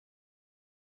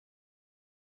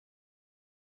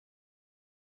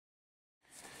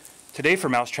Today for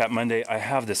Mousetrap Monday, I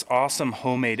have this awesome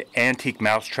homemade antique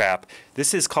mousetrap.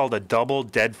 This is called a double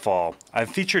deadfall. I've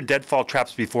featured deadfall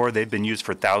traps before. They've been used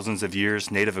for thousands of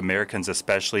years. Native Americans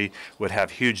especially would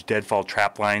have huge deadfall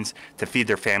trap lines to feed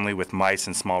their family with mice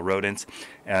and small rodents.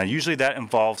 Usually that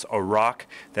involves a rock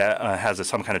that has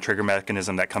some kind of trigger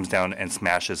mechanism that comes down and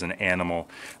smashes an animal.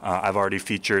 I've already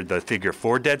featured the figure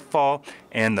 4 deadfall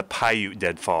and the Paiute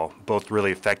deadfall, both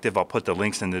really effective. I'll put the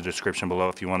links in the description below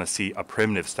if you want to see a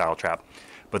primitive style trap.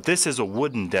 But this is a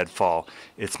wooden deadfall.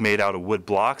 It's made out of wood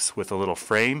blocks with a little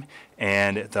frame,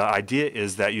 and the idea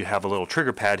is that you have a little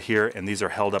trigger pad here, and these are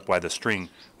held up by the string.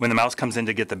 When the mouse comes in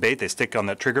to get the bait, they stick on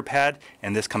that trigger pad,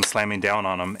 and this comes slamming down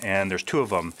on them, and there's 2 of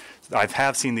them. I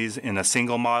have seen these in a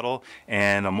single model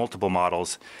and multiple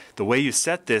models. The way you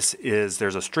set this is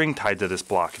there's a string tied to this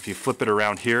block. If you flip it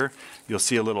around here, you'll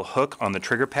see a little hook on the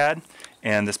trigger pad,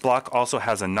 and this block also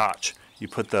has a notch. You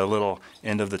put the little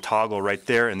end of the toggle right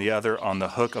there and the other on the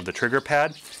hook of the trigger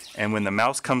pad. And when the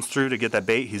mouse comes through to get that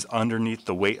bait, he's underneath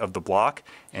the weight of the block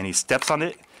and he steps on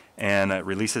it and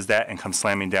releases that and comes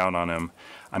slamming down on him.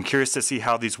 I'm curious to see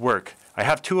how these work. I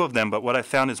have 2 of them, but what I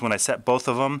found is when I set both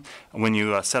of them, when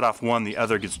you set off one, the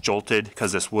other gets jolted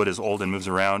because this wood is old and moves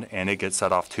around, and it gets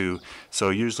set off too. So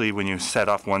usually when you set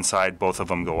off one side, both of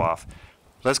them go off.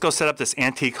 Let's go set up this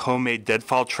antique homemade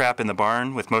deadfall trap in the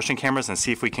barn with motion cameras and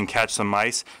see if we can catch some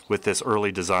mice with this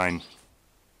early design.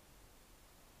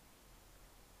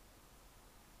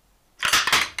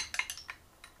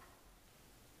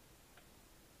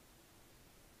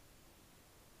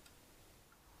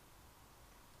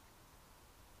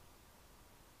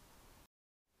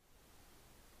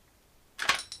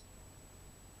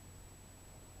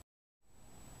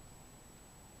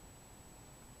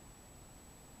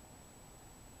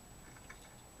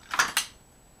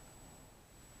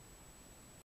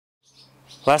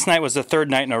 Last night was the 3rd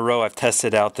night in a row I've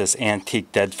tested out this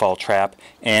antique deadfall trap,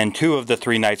 and 2 of the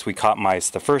 3 nights we caught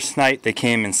mice. The first night they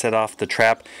came and set off the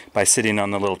trap by sitting on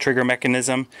the little trigger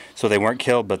mechanism, so they weren't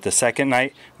killed, but the second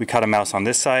night we caught a mouse on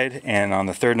this side, and on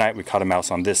the 3rd night we caught a mouse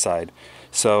on this side.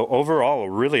 So overall, a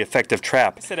really effective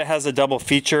trap. I said it has a double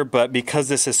feature, but because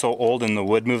this is so old and the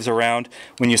wood moves around,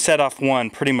 when you set off one,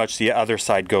 pretty much the other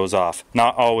side goes off.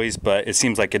 Not always, but it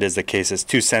seems like it is the case. It's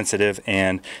too sensitive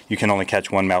and you can only catch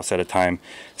one mouse at a time.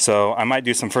 So I might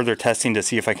do some further testing to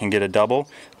see if I can get a double,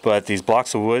 but these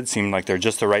blocks of wood seem like they're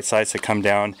just the right size to come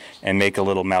down and make a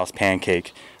little mouse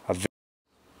pancake.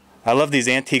 I love these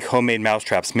antique homemade mouse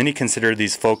traps. Many consider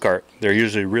these folk art. They're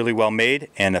usually really well made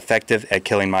and effective at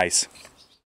killing mice.